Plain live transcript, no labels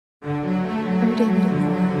afraid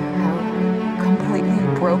anymore how completely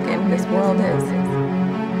broken this world is.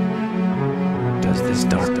 Does this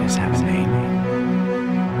darkness have a name?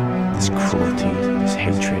 This cruelty, this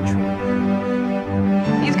hatred?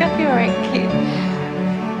 He's gonna be alright, Kate.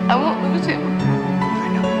 I won't lose him. I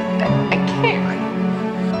know. I can't.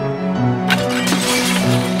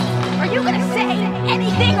 Are you gonna say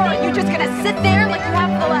anything, or are you just gonna sit there like you have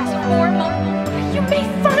for the last 4 months? You made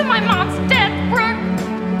fun of my mom's death, Brooke.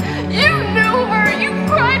 You knew her. You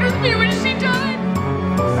cried with me when she died.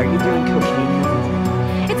 Are you doing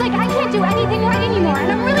cocaine? It's like I can't do anything right anymore,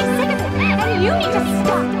 and I'm really sick of it, and you need to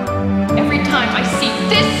stop. Every time I see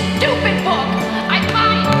this stupid book, I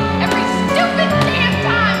buy it. Every stupid damn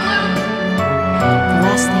time, Luke. The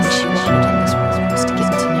last thing she wanted in this world was to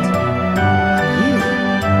get to know you. And you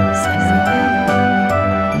said no way.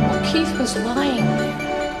 Well, Keith was lying there,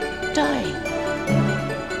 dying.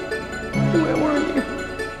 Where were you?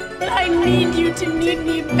 But I need you to need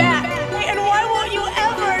me back. And why won't you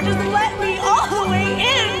ever just let me all the way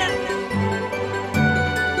in?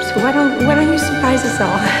 So why don't you surprise us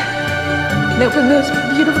all? And open those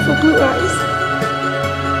beautiful blue eyes.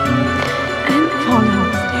 And fall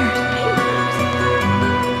downstairs, right?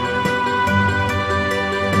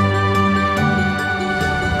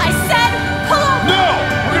 I said, pull over! No!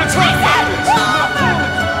 We're gonna try and find it! Pull over!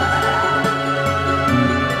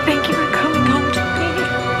 Thank you for coming home to me.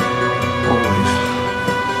 Always.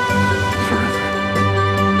 Forever.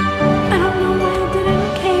 I don't know why I did it,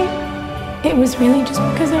 okay? It was really just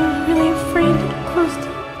because I was really afraid to get close to you.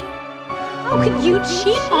 How could you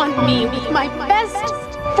cheat on me with my best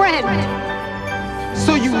friend?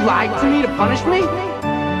 So you lied to me to punish me?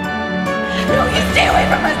 No, you stay away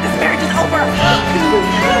from us! This marriage is over! I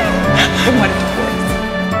want a divorce.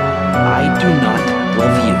 I do not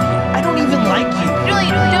love you. I don't even like you.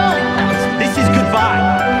 Really, you don't. This is goodbye.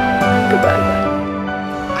 Goodbye.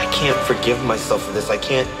 I can't forgive myself for this. I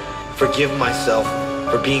can't forgive myself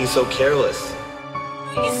for being so careless.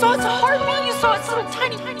 You saw its heartbeat, you saw its little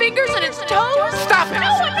tiny fingers and its toes. Stop it!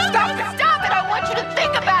 No, Stop it! Stop it! I want you to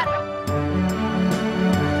think about it.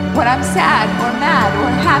 When I'm sad or mad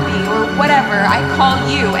or happy or whatever, I call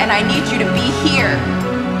you and I need you to be here.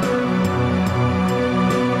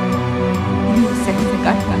 You the second the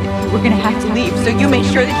gun found that you were gonna have to leave, so you made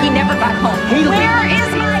sure that he never got home. Where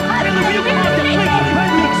is my husband?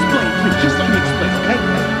 Let me explain. Please, just let me explain, okay?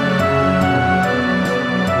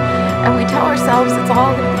 And we tell ourselves it's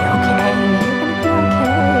all gonna be okay. You're gonna be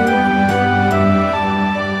okay.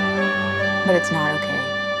 But it's not